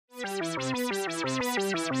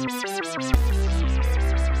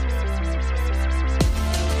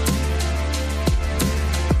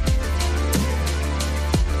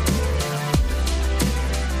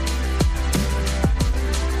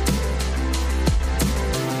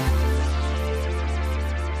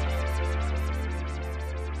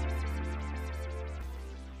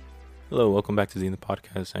Hello, welcome back to the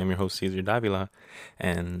Podcast. I'm your host Cesar Davila,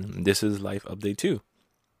 and this is Life Update 2.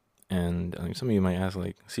 And some of you might ask,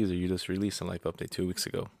 like, Caesar, you just released a Life Update 2 weeks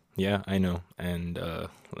ago. Yeah, I know, and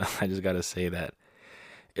I just gotta say that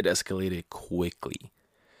it escalated quickly.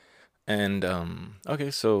 And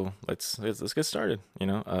okay, so let's get started.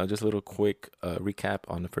 Just a little quick recap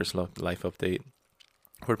on the first Life Update.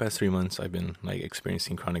 For the past 3 months, I've been like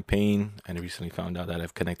experiencing chronic pain, and I recently found out that I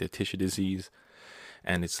have connective tissue disease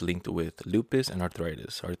and it's linked with lupus and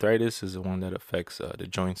arthritis. Arthritis is the one that affects the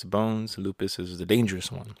joints, bones. Lupus is the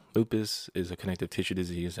dangerous one. Lupus is a connective tissue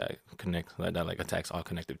disease that like attacks all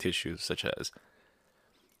connective tissues such as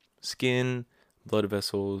skin, blood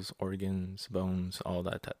vessels, organs, bones, all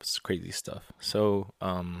that type of crazy stuff. So,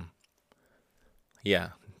 yeah,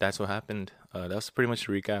 that's what happened. That's pretty much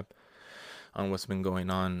a recap on what's been going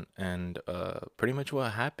on, and pretty much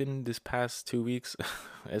what happened this past 2 weeks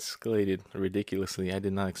escalated ridiculously. I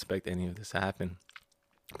did not expect any of this to happen.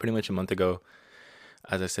 Pretty much a month ago,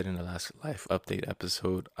 as I said in the last life update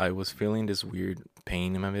episode, I was feeling this weird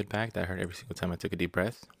pain in my mid back that I hurt every single time I took a deep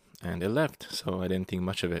breath, and it left, so I didn't think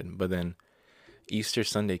much of it. But then Easter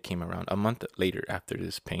Sunday came around a month later after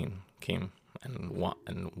this pain came and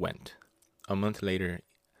went. A month later,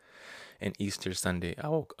 and Easter Sunday,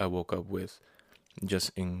 I woke up with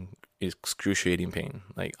just in excruciating pain.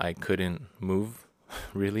 Like I couldn't move,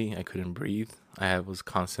 really. I couldn't breathe. Was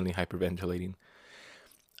constantly hyperventilating,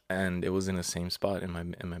 and it was in the same spot in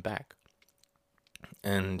my back.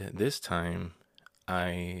 And this time,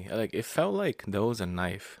 it felt like there was a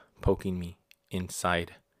knife poking me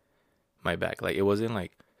inside my back. Like it wasn't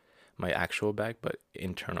like my actual back, but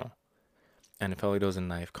internal. And it felt like there was a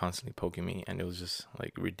knife constantly poking me, and it was just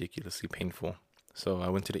like ridiculously painful. So I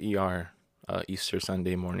went to the ER Easter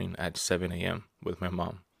Sunday morning at 7 a.m. with my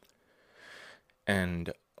mom.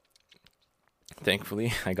 And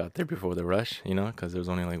thankfully, I got there before the rush, because there was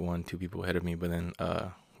only like 1, 2 people ahead of me. But then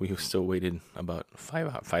we still waited about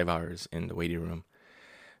 5 hours in the waiting room.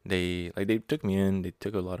 They took me in. They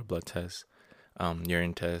took a lot of blood tests,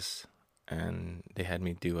 urine tests, and they had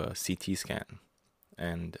me do a CT scan.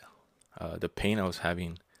 And the pain I was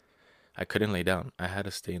having, I couldn't lay down. I had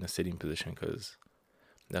to stay in a sitting position because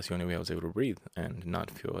that's the only way I was able to breathe and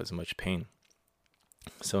not feel as much pain.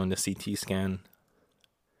 So in the CT scan,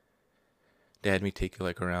 they had me take it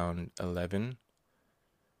like around 11,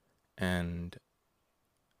 and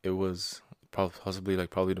it was probably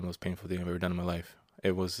the most painful thing I've ever done in my life.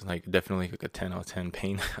 It was like definitely like a 10 out of 10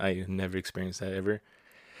 pain. I never experienced that ever.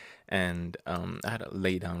 And I had to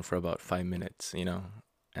lay down for about 5 minutes,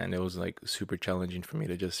 and it was like super challenging for me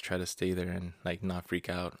to just try to stay there and like not freak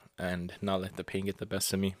out and not let the pain get the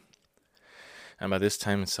best of me. And by this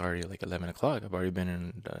time, it's already like 11 o'clock. I've already been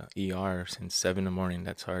in the ER since 7 in the morning.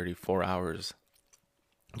 That's already 4 hours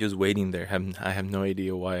just waiting there. I have no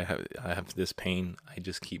idea why I have this pain. I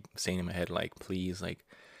just keep saying in my head, like, please, like,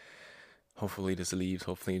 hopefully this leaves.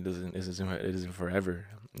 Hopefully it isn't forever,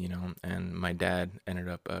 And my dad ended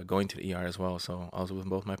up going to the ER as well. So I was with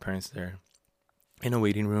both my parents there in a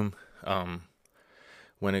waiting room.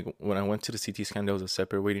 When I went to the CT scan, there was a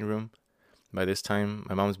separate waiting room. By this time,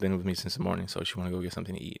 my mom's been with me since the morning, so she wanted to go get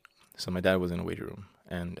something to eat. So my dad was in a waiting room,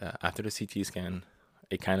 and after the CT scan,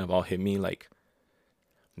 it kind of all hit me like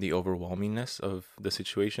the overwhelmingness of the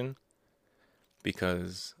situation,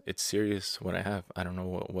 because it's serious what I have. I don't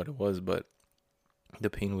know what it was, but the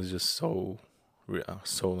pain was just so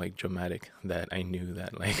like dramatic that I knew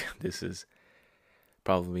that like this is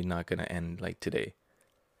probably not gonna end like today.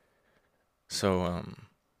 So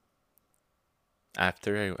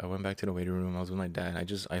after I went back to the waiting room, I was with my dad.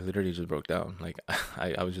 I literally just broke down. Like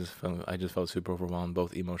I just felt super overwhelmed,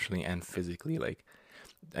 both emotionally and physically. Like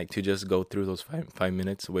to just go through those 5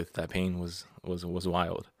 minutes with that pain was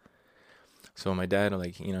wild. So my dad,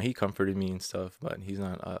 like, he comforted me and stuff, but he's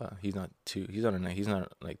not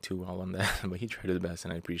like too well on that, but he tried his best,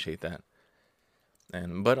 and I appreciate that.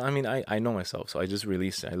 But I mean, I know myself, so I just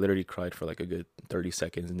released it. I literally cried for like a good 30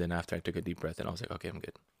 seconds, and then after I took a deep breath, and I was like, okay, I'm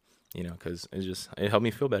good, because it helped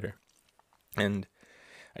me feel better. And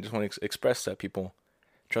I just want to express that, people,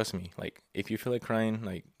 trust me, like, if you feel like crying,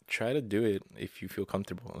 like, try to do it if you feel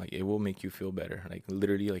comfortable. Like, it will make you feel better. Like,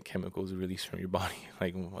 literally, like, chemicals released from your body,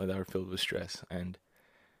 like, that are filled with stress, and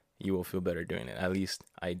you will feel better doing it. At least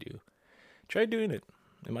I do. Try doing it.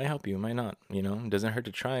 It might help you, it might not, It doesn't hurt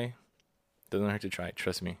to try. Doesn't hurt to try,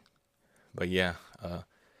 trust me. But yeah,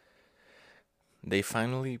 they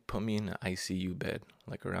finally put me in an ICU bed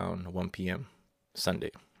like around 1 p.m.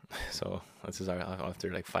 Sunday. So this is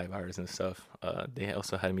after like 5 hours and stuff. They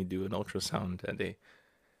also had me do an ultrasound that day,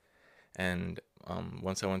 and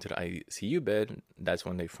once I went to the ICU bed, that's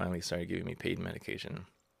when they finally started giving me pain medication.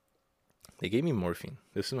 They gave me morphine.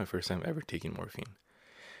 This is my first time ever taking morphine,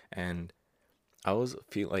 and I was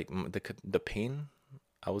feel like the pain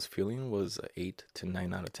I was feeling was a 8 to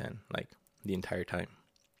 9 out of 10, like the entire time.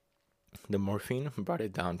 The morphine brought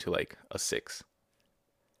it down to like a 6.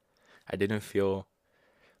 I didn't feel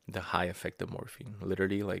the high effect of morphine.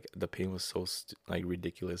 Literally, like the pain was so like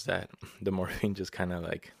ridiculous that the morphine just kind of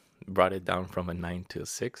like brought it down from a 9 to a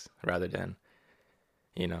 6 rather than,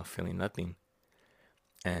 feeling nothing.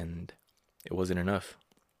 And it wasn't enough.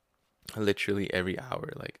 Literally every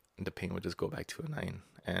hour, like the pain would just go back to a 9.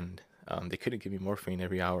 And they couldn't give me morphine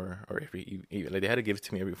every hour or like they had to give it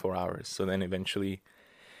to me every 4 hours. So then eventually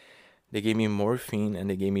they gave me morphine and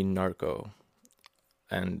they gave me Narco,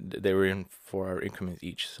 and they were in 4 hour increments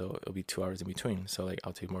each, so it'll be 2 hours in between. So like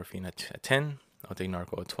I'll take morphine at 10, I'll take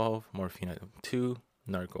Narco at 12, morphine at 2,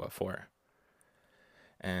 Narco at 4.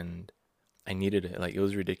 And I needed it. Like it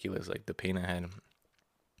was ridiculous. Like the pain I had,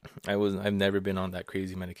 I've never been on that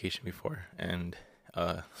crazy medication before, and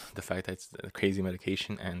the fact that it's a crazy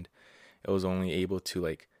medication and it was only able to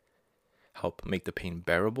like help make the pain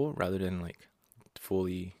bearable rather than like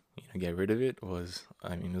fully get rid of it was,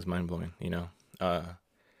 it was mind blowing.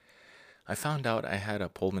 I found out I had a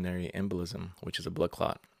pulmonary embolism, which is a blood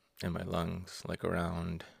clot in my lungs, like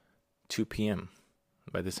around 2 p.m.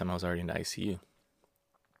 By this time, I was already in the ICU.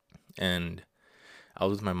 And I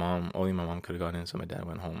was with my mom. Only my mom could have gone in, so my dad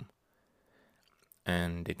went home.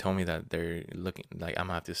 And they told me that they're looking, like, I'm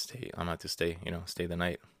going to have to stay, stay the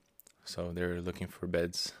night. So they're looking for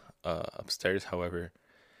beds upstairs. However,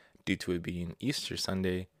 due to it being Easter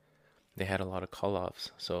Sunday, they had a lot of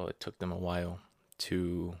call-offs. So it took them a while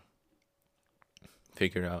to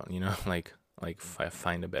figure out,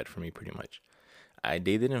 find a bed for me pretty much. They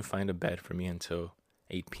didn't find a bed for me until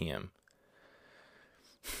 8 p.m.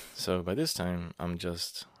 So by this time, I'm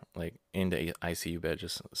just like in the ICU bed,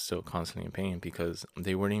 just still constantly in pain because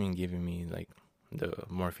they weren't even giving me like the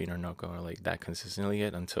morphine or Narco or like that consistently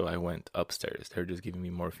yet until I went upstairs. They're just giving me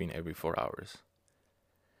morphine every 4 hours.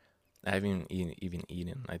 I haven't even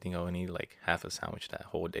eaten. I think I would need like half a sandwich that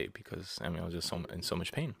whole day because I was just in so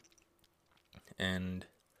much pain. And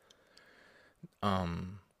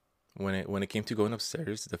when it came to going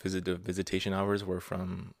upstairs, the visitation hours were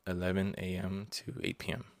from 11 a.m. to 8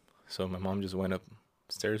 p.m. So my mom just went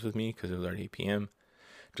upstairs with me because it was already 8 p.m.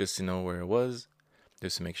 just to know where it was,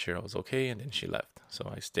 just to make sure I was okay, and then she left.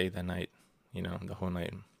 So I stayed that night, the whole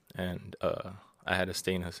night, and I had to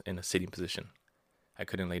stay in a sitting position. I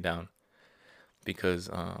couldn't lay down because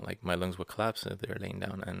like my lungs would collapse if they were laying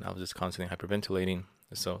down, and I was just constantly hyperventilating.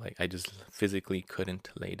 So like I just physically couldn't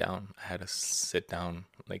lay down. I had to sit down,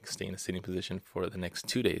 like stay in a sitting position for the next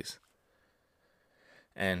 2 days.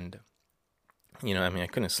 And I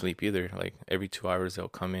couldn't sleep either. Like every 2 hours they'll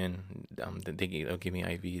come in, they'll give me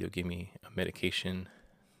IV, they'll give me a medication,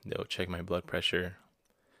 they'll check my blood pressure.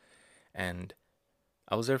 And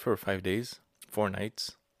I was there for 5 days, 4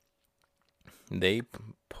 nights. They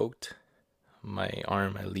poked my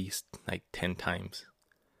arm at least like 10 times.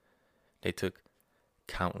 They took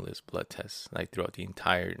countless blood tests, like throughout the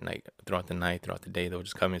entire night, throughout the day. They would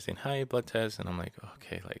just come in saying, "Hi, blood test," and I'm like,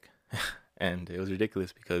 okay, like, and it was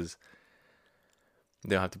ridiculous because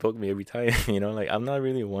they'll have to poke me every time. Like I'm not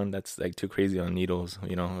really one that's like too crazy on needles.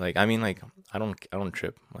 Like like I don't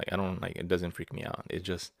trip. Like I don't like it doesn't freak me out. It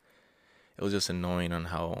was just annoying on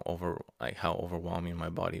how overwhelming my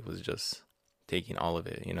body was just taking all of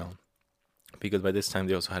it. Because by this time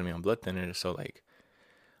they also had me on blood thinners, so like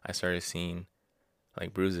I started seeing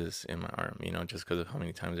like bruises in my arm, just because of how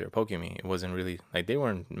many times they were poking me. It wasn't really like they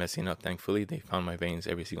weren't messing up. Thankfully, they found my veins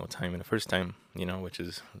every single time in the first time, which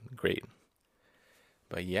is great.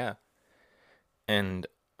 But yeah, and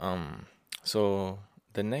so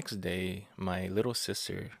the next day, my little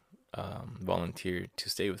sister volunteered to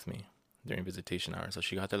stay with me during visitation hours. So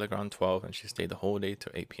she got there like around 12, and she stayed the whole day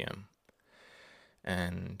till 8 p.m.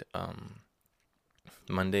 And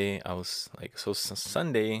Monday, I was like, so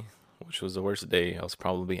Sunday, which was the worst day, I was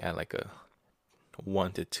probably at like a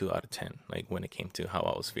 1 to 2 out of 10, like when it came to how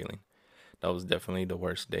I was feeling. That was definitely the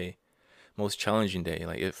worst day, most challenging day.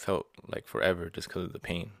 Like it felt like forever just because of the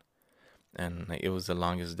pain, and like it was the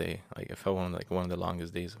longest day. Like it felt one of the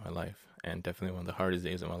longest days of my life, and definitely one of the hardest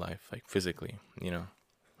days of my life, like physically.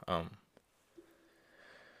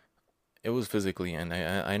 It was physically, and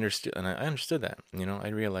I understood, and I understood that. I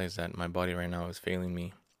realized that my body right now is failing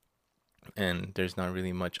me, and there's not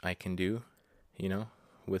really much I can do,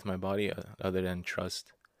 with my body other than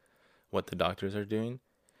trust what the doctors are doing,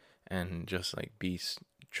 and just like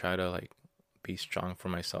try to like be strong for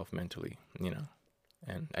myself mentally,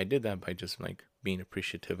 And I did that by just like being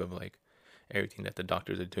appreciative of like everything that the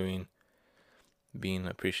doctors are doing, being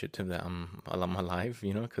appreciative that I'm alive,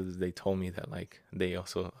 because they told me that like they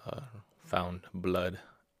also found blood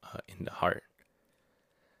in the heart.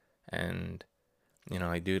 And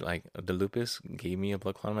I do like the lupus gave me a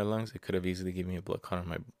blood clot in my lungs. It could have easily given me a blood clot in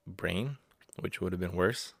my brain, which would have been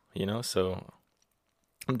worse, So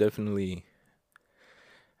I'm definitely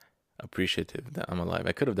appreciative that I'm alive.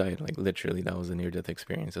 I could have died, like literally. That was a near death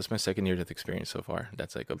experience. That's my second near death experience so far.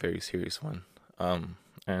 That's like a very serious one.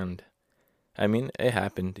 And I mean, it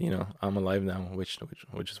happened. I'm alive now, which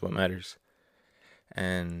is what matters.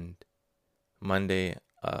 And Monday,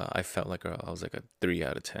 I felt like I was like a 3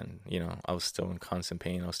 out of 10. I was still in constant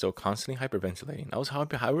pain. I was still constantly hyperventilating. I was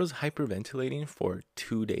hyperventilating for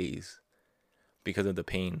 2 days because of the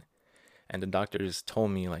pain, and the doctors told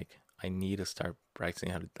me like I need to start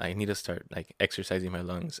practicing I need to start like exercising my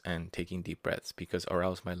lungs and taking deep breaths, because or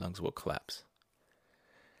else my lungs will collapse.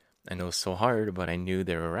 And it was so hard, but I knew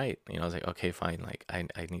they were right. I was like, okay, fine. Like I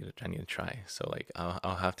need to try. So like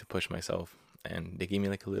I'll have to push myself. And they gave me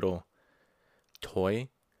like a little toy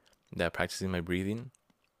that practices my breathing.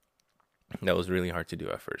 That was really hard to do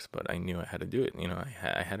at first, but I knew I had to do it.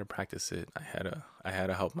 I had to practice it. I had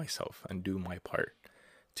to help myself and do my part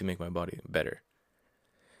to make my body better.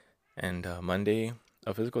 And Monday,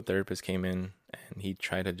 a physical therapist came in and he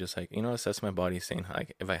tried to just like assess my body, saying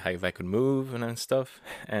like if I could move and stuff.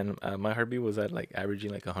 And my heartbeat was at like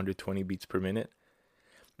averaging like 120 beats per minute.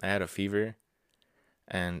 I had a fever,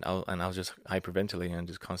 and I was just hyperventilating and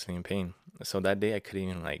just constantly in pain. So that day they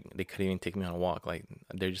couldn't even take me on a walk. Like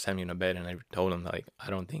they just had me in a bed, and I told them like I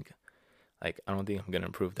don't think I'm gonna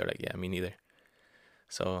improve. They're like, yeah, me neither.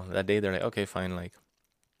 So that day they're like, okay, fine, like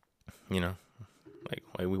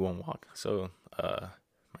like we won't walk. So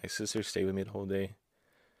my sister stayed with me the whole day.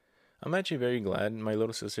 I'm actually very glad my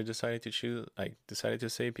little sister decided to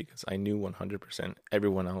stay, because I knew 100%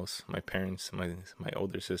 everyone else, my parents, my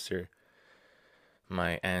older sister,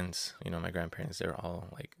 my aunts, my grandparents, they're all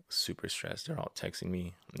like super stressed. They're all texting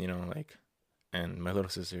me, like, and my little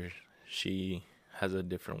sister, she has a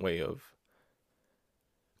different way of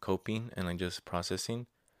coping and like just processing.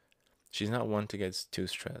 She's not one to get too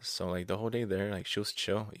stressed. So like the whole day there, like she was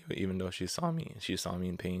chill, even though she saw me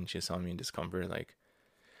in pain, she saw me in discomfort. Like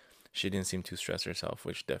she didn't seem too stressed herself,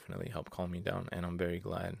 which definitely helped calm me down. And I'm very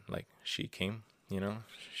glad like she came.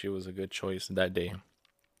 She was a good choice that day.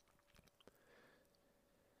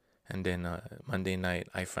 And then Monday night,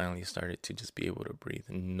 I finally started to just be able to breathe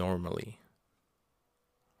normally.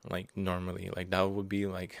 Like normally, like that would be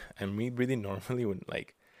like, and me breathing normally would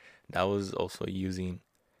like, that was also using,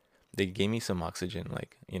 they gave me some oxygen,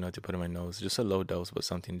 like, to put in my nose, just a low dose, but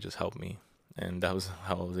something to just help me. And that was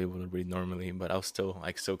how I was able to breathe normally, but I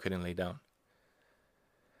still couldn't lay down.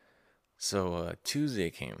 So Tuesday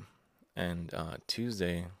came, and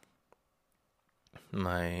Tuesday,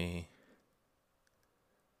 my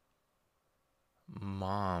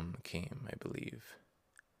mom came, I believe.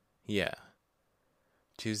 Yeah.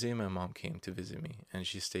 Tuesday, my mom came to visit me, and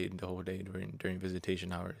she stayed the whole day during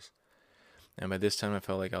visitation hours. And by this time, I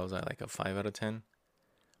felt like I was at like a 5 out of 10.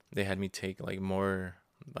 They had me take like more,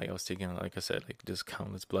 like I was taking, like I said, like just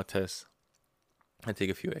countless blood tests. I take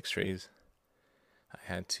a few X-rays.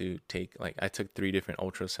 I took 3 different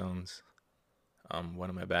ultrasounds. One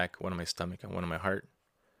on my back, one on my stomach, and one on my heart.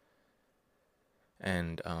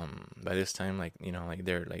 And by this time, like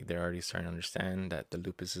they're already starting to understand that the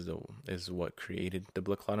lupus is what created the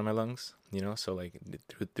blood clot in my lungs. So like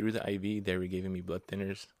through the IV, they were giving me blood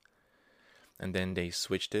thinners, and then they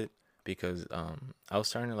switched it because I was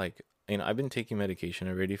starting to like, I've been taking medication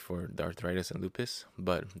already for the arthritis and lupus,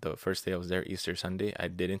 but the first day I was there, Easter Sunday, I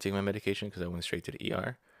didn't take my medication because I went straight to the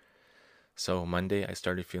ER. So Monday I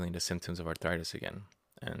started feeling the symptoms of arthritis again,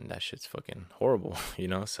 and that shit's fucking horrible,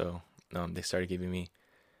 So they started giving me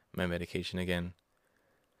my medication again.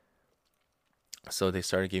 So they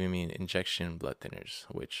started giving me injection blood thinners,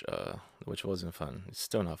 which wasn't fun. It's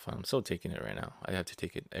still not fun. I'm still taking it right now. I have to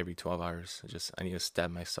take it every 12 hours. I need to stab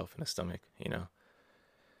myself in the stomach.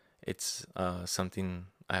 It's something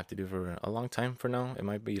I have to do for a long time for now. It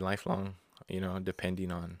might be lifelong,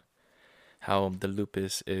 depending on how the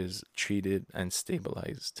lupus is treated and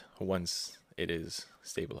stabilized once it is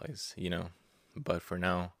stabilized. But for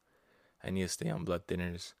now, I need to stay on blood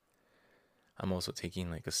thinners. I'm also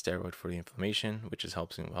taking like a steroid for the inflammation, which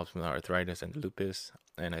helps me with arthritis and lupus.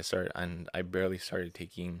 And I barely started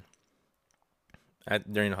taking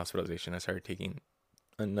during the hospitalization. I started taking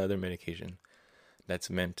another medication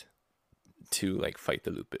that's meant to like fight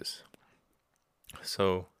the lupus.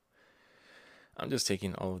 So I'm just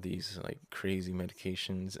taking all of these like crazy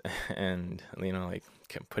medications and like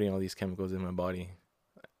putting all these chemicals in my body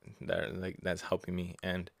that's helping me.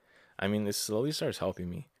 And I mean, this slowly starts helping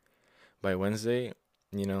me. By Wednesday,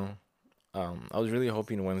 you know, I was really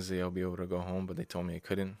hoping Wednesday I'll be able to go home, but they told me I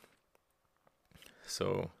couldn't.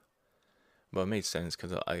 So, but it made sense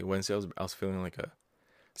because I Wednesday I was feeling like a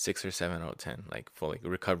 6 or 7 out of 10, like for like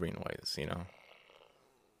recovering wise.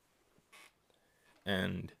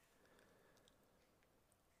 And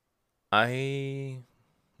I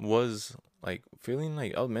was like feeling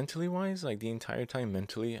like, oh, mentally wise, like the entire time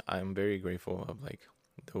mentally, I'm very grateful of like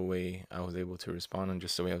the way I was able to respond and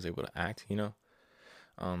just the way I was able to act.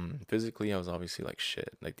 Physically I was obviously like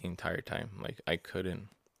shit like the entire time. Like I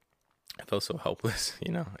felt so helpless,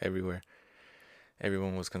 everywhere.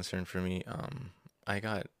 Everyone was concerned for me. I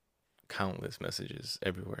got countless messages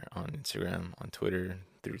everywhere on Instagram, on Twitter,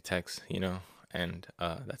 through text. And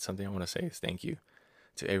that's something I want to say is thank you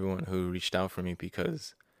to everyone who reached out for me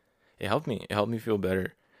because it helped me. It helped me feel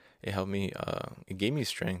better. It helped me. It gave me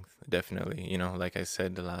strength. Definitely. Like I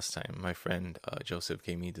said the last time, my friend Joseph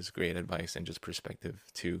gave me this great advice and just perspective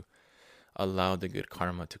to allow the good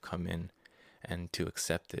karma to come in and to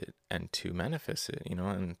accept it and to manifest it.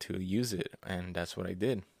 And to use it. And that's what I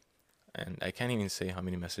did. And I can't even say how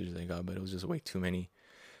many messages I got, but it was just way too many.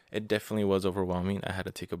 It definitely was overwhelming. I had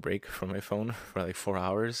to take a break from my phone for like 4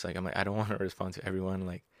 hours. Like I'm like I don't want to respond to everyone.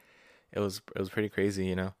 Like it was pretty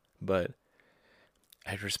crazy. But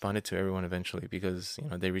I responded to everyone eventually because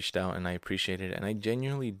they reached out and I appreciated it and I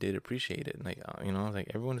genuinely did appreciate it. Like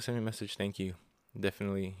like everyone who sent me a message, thank you.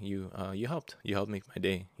 Definitely, you helped. You helped make my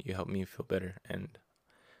day. You helped me feel better, and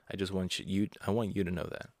I just want you. I want you to know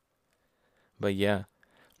that. But yeah,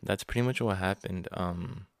 that's pretty much what happened.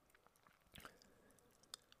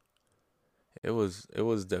 It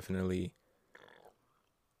was definitely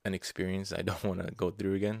an experience I don't want to go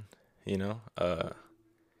through again. You know,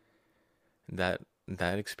 that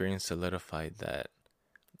that experience solidified that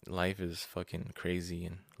life is fucking crazy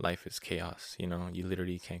and life is chaos. You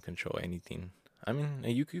literally can't control anything. I mean,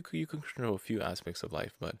 you can control a few aspects of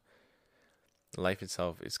life, but life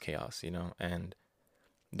itself is chaos. And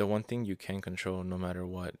the one thing you can control, no matter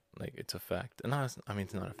what, like it's a fact. And not, I mean,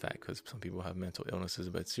 it's not a fact because some people have mental illnesses,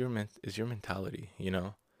 but it's your mentality.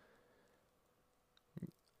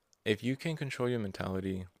 If you can control your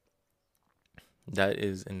mentality, that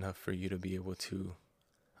is enough for you to be able to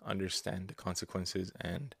understand the consequences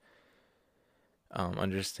and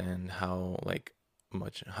understand how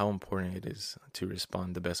important it is to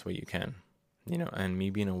respond the best way you can. And me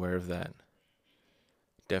being aware of that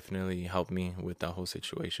definitely helped me with that whole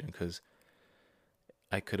situation because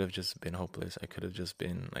I could have just been hopeless. I could have just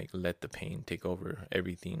been like let the pain take over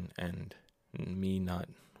everything and me not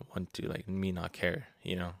want to like me not care.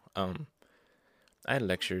 I had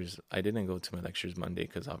lectures. I didn't go to my lectures Monday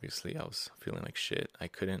because obviously I was feeling like shit. I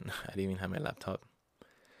couldn't. I didn't even have my laptop.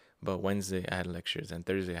 But Wednesday I had lectures and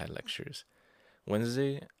Thursday I had lectures.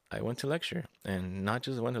 Wednesday I went to lecture and not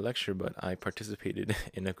just went to lecture, but I participated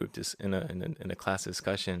in a group in a class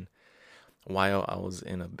discussion while I was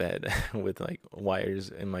in a bed with like wires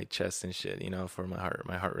in my chest and shit, for my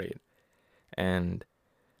heart rate. And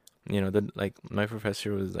like my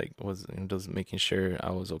professor was just making sure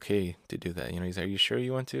I was okay to do that. He's like, "Are you sure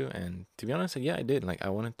you want to?" And to be honest, like, yeah, I did. Like I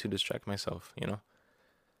wanted to distract myself.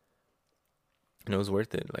 And it was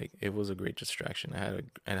worth it. Like it was a great distraction.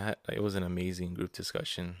 It was an amazing group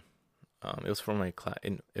discussion. It was for my class.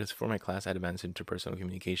 It was for my class at Advanced Interpersonal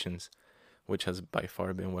Communications, which has by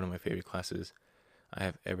far been one of my favorite classes I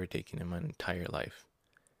have ever taken in my entire life.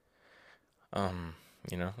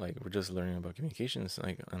 Like we're just learning about communications,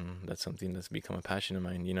 like that's something that's become a passion of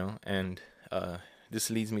mine. And this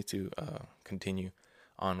leads me to continue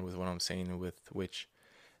on with what I'm saying, with which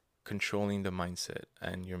controlling the mindset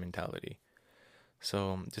and your mentality.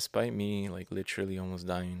 So despite me like literally almost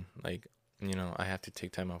dying, like I have to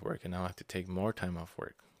take time off work, and now I have to take more time off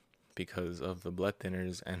work because of the blood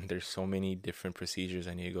thinners, and there's so many different procedures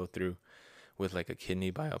I need to go through with like a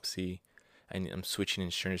kidney biopsy. And I'm switching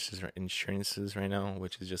insurances right now,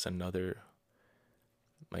 which is just another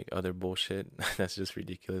like other bullshit that's just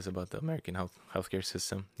ridiculous about the American healthcare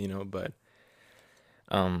system. But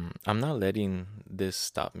I'm not letting this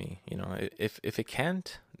stop me. If it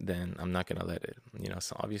can't, then I'm not gonna let it.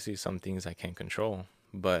 So obviously some things I can't control,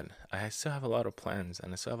 but I still have a lot of plans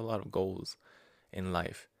and I still have a lot of goals in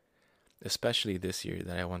life, especially this year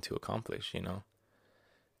that I want to accomplish.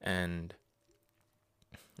 And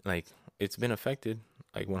like it's been affected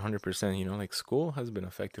like 100%. Like school has been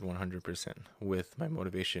affected 100% with my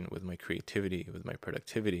motivation, with my creativity, with my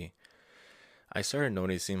productivity. I started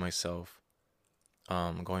noticing myself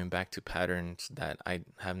going back to patterns that I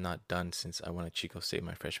have not done since I went to Chico State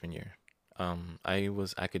my freshman year. I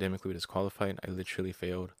was academically disqualified. I literally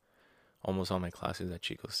failed almost all my classes at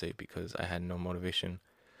Chico State because I had no motivation,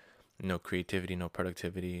 no creativity, no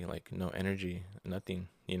productivity, like no energy, nothing,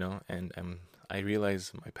 And I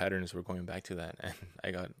realized my patterns were going back to that, and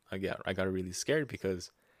I got really scared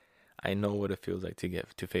because I know what it feels like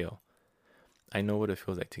to fail. I know what it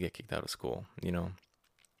feels like to get kicked out of school.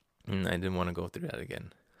 And I didn't want to go through that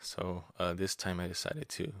again. So this time I decided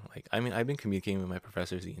to I've been communicating with my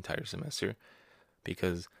professors the entire semester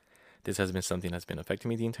because this has been something that's been affecting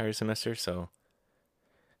me the entire semester. So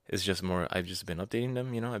it's just more, I've just been updating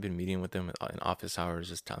them. I've been meeting with them in office hours,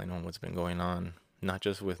 just telling them what's been going on, not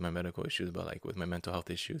just with my medical issues, but like with my mental health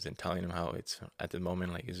issues, and telling them how it's at the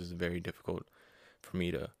moment, like it's just very difficult for me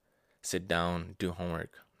to sit down, do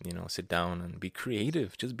homework, sit down and be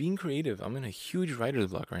creative. Just being creative. I'm in a huge writer's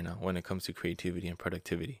block right now when it comes to creativity and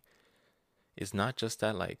productivity. It's not just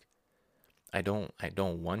that like I don't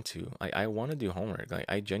want to. I want to do homework. Like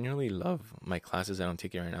I genuinely love my classes that I'm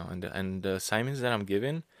taking right now, and the assignments that I'm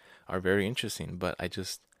given are very interesting. But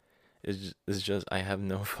it's just I have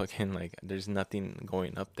no fucking like. There's nothing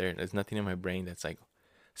going up there. There's nothing in my brain that's like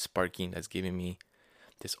sparking. That's giving me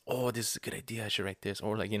this. Oh, this is a good idea. I should write this.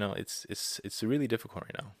 Or like it's really difficult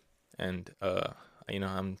right now. And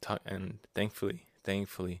and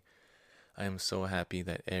thankfully, I am so happy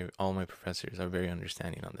that all my professors are very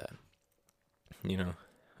understanding on that. You know,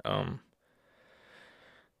 um,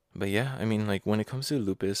 but yeah, I mean, like when it comes to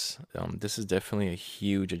lupus, this is definitely a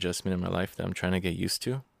huge adjustment in my life that I'm trying to get used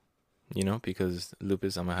to. Because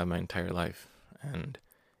lupus I'm gonna have my entire life, and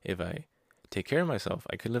if I take care of myself,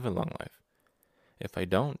 I could live a long life. If I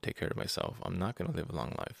don't take care of myself, I'm not gonna live a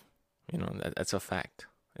long life. That's a fact.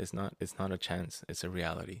 It's not a chance. It's a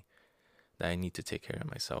reality that I need to take care of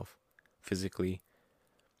myself physically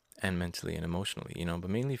and mentally and emotionally, but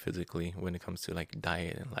mainly physically when it comes to like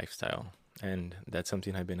diet and lifestyle. And that's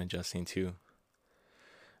something I've been adjusting to.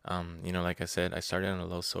 Like I said, I started on a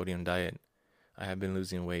low sodium diet. I have been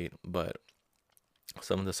losing weight, but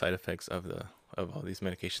some of the side effects of all these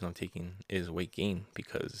medications I'm taking is weight gain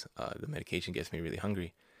because the medication gets me really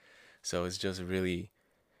hungry. So it's just really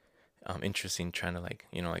interesting trying to like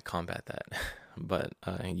combat that. But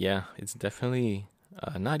yeah, it's definitely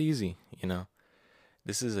not easy. I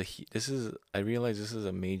realize this is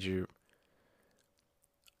a major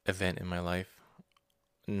event in my life,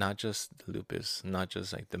 not just the lupus, not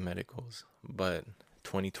just like the medicals, but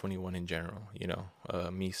 2021 in general.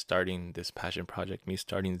 Me starting this passion project, me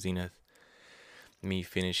starting Zenith, me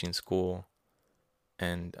finishing school,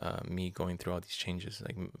 and me going through all these changes,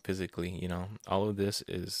 like physically. All of this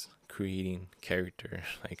is creating character,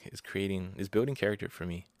 like is building character for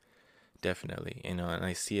me, definitely. And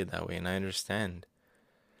I see it that way, and I understand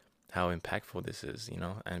how impactful this is.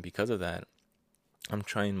 And because of that, I'm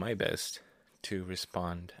trying my best to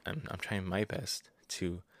respond. I'm trying my best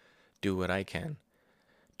to do what I can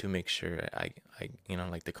to make sure I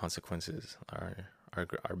like the consequences are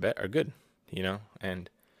good, and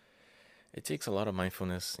it takes a lot of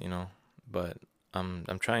mindfulness, but I'm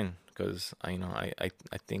trying because I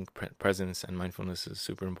think presence and mindfulness is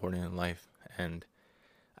super important in life, and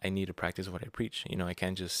I need to practice what I preach. I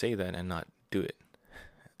can't just say that and not do it,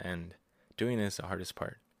 and doing is the hardest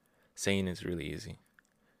part. Saying is really easy.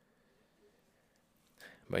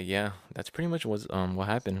 But yeah, that's pretty much what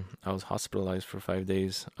happened. I was hospitalized for 5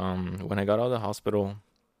 days. When I got out of the hospital,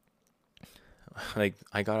 like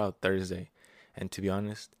I got out Thursday, and to be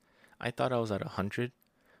honest, I thought I was at 100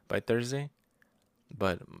 by Thursday,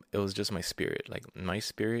 but it was just my spirit. Like my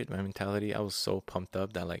spirit, my mentality. I was so pumped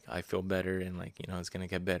up that like I feel better, and like it's gonna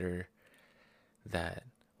get better. That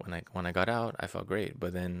when I got out, I felt great.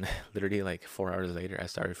 But then literally like 4 hours later, I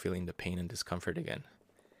started feeling the pain and discomfort again,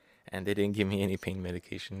 and they didn't give me any pain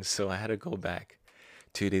medication, so I had to go back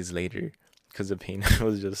 2 days later because the pain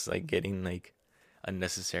was just like getting like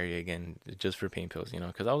unnecessary again, just for pain pills,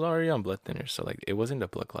 because I was already on blood thinners. So like it wasn't the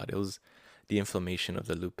blood clot, it was the inflammation of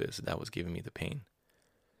the lupus that was giving me the pain.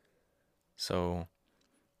 So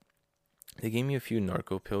they gave me a few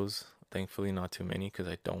narco pills, thankfully not too many because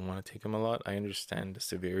I don't want to take them a lot. I understand the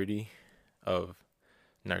severity of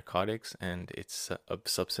narcotics and its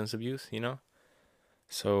substance abuse,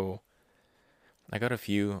 so I got a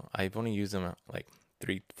few. I've only used them like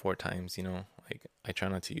 3 4 times, like I try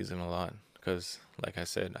not to use them a lot because like I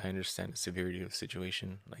said, I understand the severity of the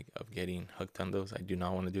situation, like of getting hooked on those. I do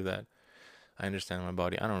not want to do that. I understand my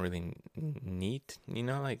body. I don't really need,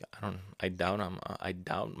 like I doubt I'm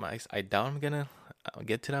gonna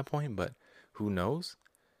get to that point, but who knows?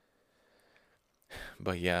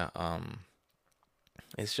 But yeah,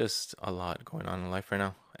 it's just a lot going on in life right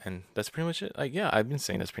now, and that's pretty much it. Like, yeah, I've been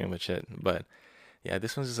saying that's pretty much it, but yeah,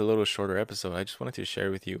 this one's just a little shorter episode. I just wanted to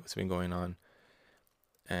share with you what's been going on,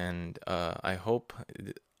 and I hope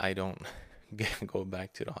I don't go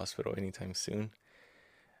back to the hospital anytime soon,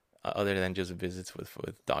 other than just visits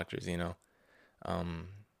with doctors. Um,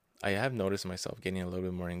 I have noticed myself getting a little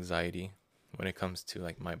bit more anxiety when it comes to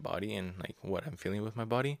like my body and like what I'm feeling with my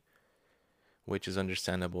body, which is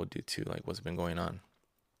understandable due to like what's been going on.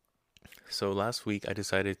 So last week I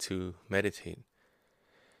decided to meditate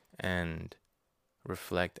and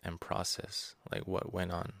reflect and process like what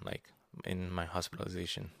went on like in my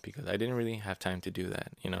hospitalization, because I didn't really have time to do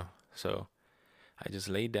that. So I just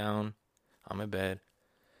laid down on my bed,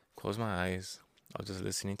 closed my eyes. I was just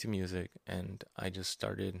listening to music, and I just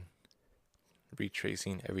started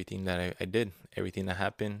retracing everything that I did, everything that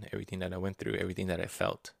happened, everything that I went through, everything that I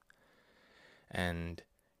felt. And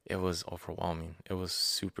it was overwhelming. It was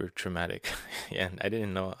super traumatic. And I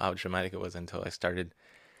didn't know how traumatic it was until I started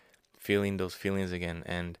feeling those feelings again.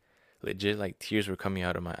 And legit, like, tears were coming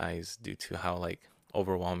out of my eyes due to how, like,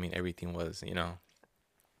 overwhelming everything was.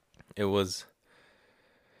 It was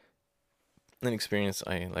an experience.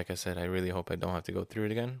 Like I said, I really hope I don't have to go through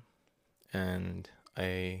it again. And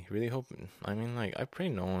I really hope, I mean, like, I pray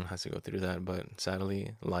no one has to go through that, but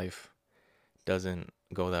sadly, life doesn't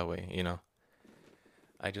go that way.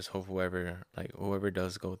 I just hope whoever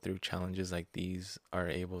does go through challenges like these are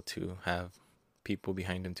able to have people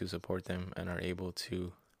behind them to support them and are able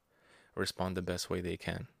to respond the best way they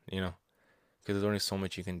can. Because there's only so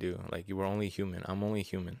much you can do. Like, you are only human. I'm only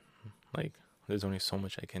human. Like, there's only so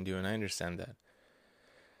much I can do, and I understand that.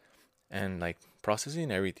 And like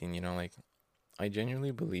processing everything, like, I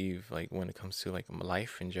genuinely believe, like, when it comes to like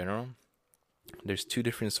life in general, there's two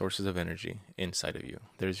different sources of energy inside of you.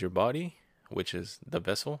 There's your body, which is the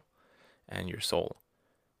vessel, and your soul,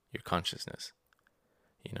 your consciousness.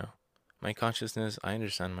 You know, my consciousness, I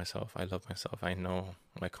understand myself. I love myself. I know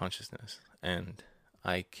my consciousness. And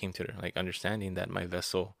I came to like understanding that my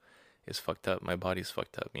vessel is fucked up. My body's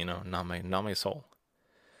fucked up, not my soul.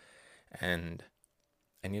 And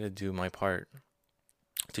I need to do my part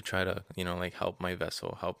to try to, like, help my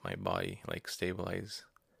vessel, help my body, like, stabilize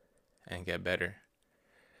and get better.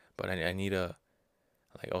 But I need to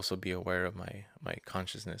like also be aware of my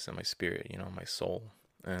consciousness and my spirit, my soul,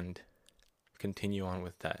 and continue on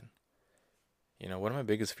with that. One of my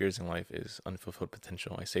biggest fears in life is unfulfilled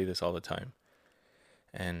potential. I say this all the time.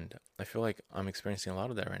 And I feel like I'm experiencing a lot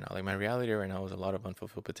of that right now. Like, my reality right now is a lot of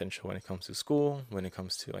unfulfilled potential when it comes to school, when it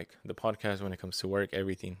comes to like the podcast, when it comes to work,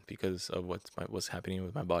 everything, because of what's happening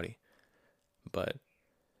with my body. But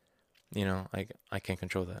I can't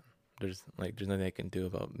control that. There's nothing I can do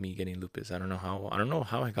about me getting lupus. I don't know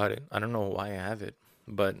how I got it. I don't know why I have it.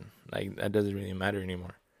 But like, that doesn't really matter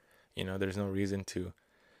anymore. There's no reason to.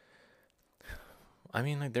 I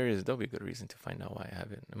mean, like, there'll be a good reason to find out why I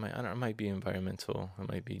have it. It might be environmental. It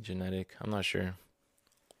might be genetic. I'm not sure.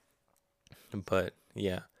 But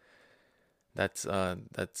yeah, that's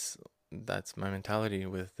my mentality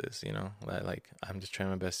with this. That, like, I'm just trying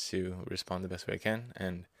my best to respond the best way I can.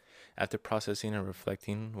 And after processing and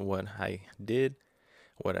reflecting what I did,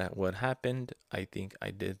 what happened, I think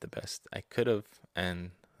I did the best I could have,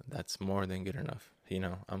 and that's more than good enough.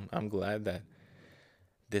 I'm glad that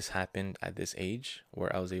this happened at this age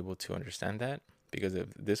where I was able to understand that, because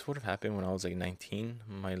if this would have happened when I was like 19,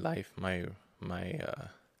 my life, my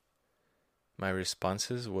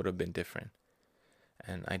responses would have been different,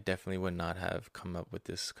 and I definitely would not have come up with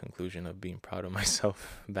this conclusion of being proud of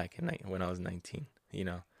myself back when I was 19.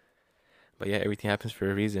 But yeah, everything happens for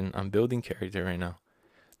a reason. I'm building character right now.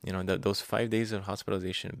 Those 5 days of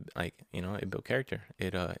hospitalization, like, it built character.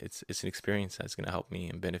 It's an experience that's gonna help me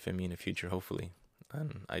and benefit me in the future, hopefully.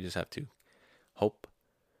 And I just have to hope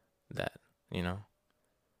that, you know.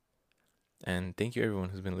 And thank you everyone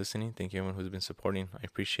who's been listening. Thank you everyone who's been supporting. I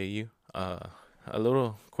appreciate you. A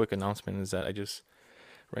little quick announcement is that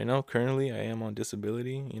right now, currently, I am on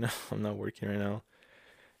disability. I'm not working right now,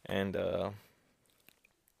 and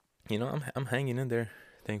I'm hanging in there.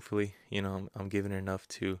 Thankfully, I'm giving it enough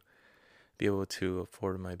to be able to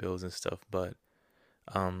afford my bills and stuff. But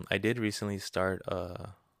I did recently start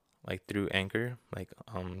like through Anchor. Like,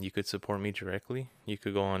 you could support me directly. You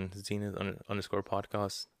could go on Zenith underscore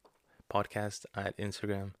podcast at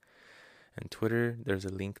Instagram and Twitter. There's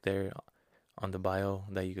a link there on the bio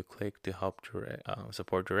that you could click to help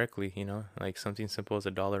support directly. Like something simple as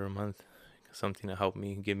 $1 a month, something to help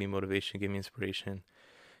me, give me motivation, give me inspiration,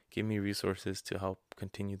 give me resources to help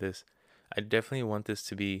continue this. I definitely want this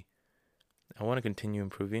to be. I want to continue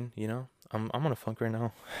improving. I'm on a funk right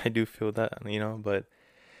now. I do feel that, but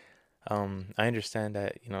I understand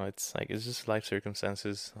that, it's like it's just life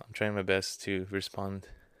circumstances. I'm trying my best to respond.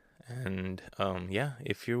 And yeah,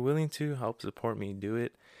 if you're willing to help support me, do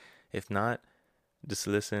it. If not, just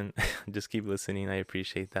listen. Just keep listening. I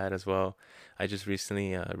appreciate that as well. I just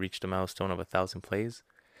recently reached a milestone of 1,000 plays.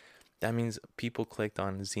 That means people clicked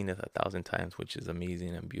on Zenith 1,000 times, which is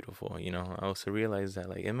amazing and beautiful. I also realized that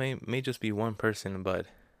like it may just be one person, but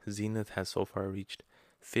Zenith has so far reached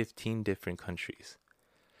 15 different countries,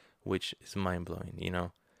 which is mind blowing.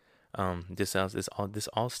 This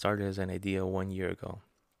all started as an idea 1 year ago.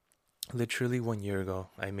 Literally 1 year ago,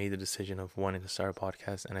 I made the decision of wanting to start a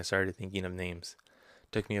podcast, and I started thinking of names.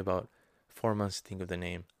 It took me about 4 months to think of the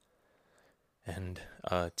name, and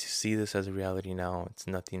to see this as a reality now, it's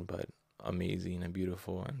nothing but amazing and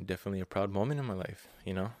beautiful, and definitely a proud moment in my life.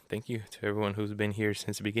 Thank you to everyone who's been here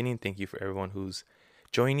since the beginning. Thank you for everyone who's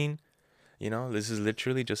joining. This is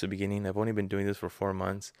literally just the beginning. I've only been doing this for 4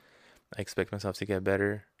 months. I expect myself to get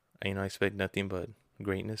better. I expect nothing but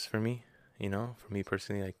greatness for me. For me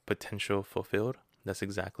personally, like potential fulfilled. That's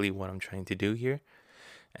exactly what I'm trying to do here.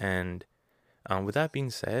 And with that being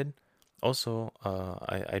said, also,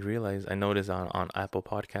 I realized, I noticed on Apple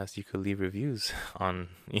Podcasts you could leave reviews on,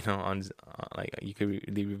 like you could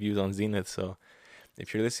leave reviews on Zenith. So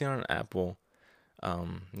if you're listening on Apple,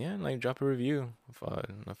 yeah, like drop a review.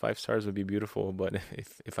 5 stars would be beautiful, but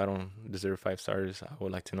if I don't deserve 5 stars, I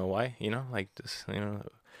would like to know why. Like just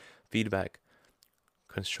feedback,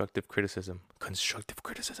 constructive criticism.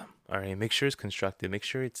 All right, make sure it's constructive. Make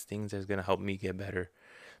sure it's things that's gonna help me get better,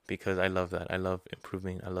 because I love that. I love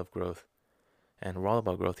improvement. I love growth, and we're all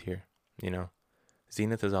about growth here.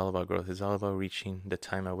 Zenith is all about growth. It's all about reaching the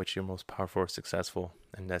time at which you're most powerful or successful,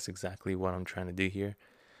 and that's exactly what I'm trying to do here.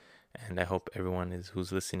 And I hope everyone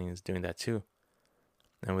who's listening is doing that too.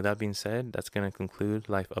 And with that being said, that's going to conclude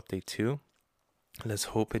Life Update 2. Let's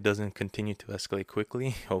hope it doesn't continue to escalate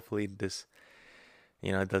quickly. Hopefully this,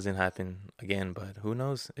 it doesn't happen again, but who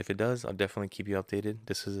knows? If it does, I'll definitely keep you updated.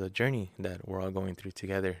 This is a journey that we're all going through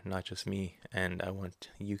together, not just me. And I want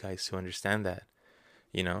you guys to understand that,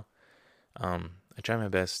 I try my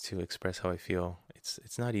best to express how I feel.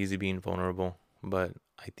 It's not easy being vulnerable, but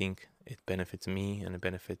I think it benefits me, and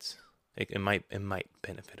it might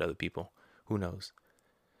benefit other people. Who knows?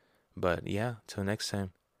 But yeah, till next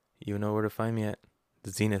time, you know where to find me at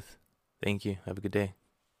the Zenith. Thank you. Have a good day.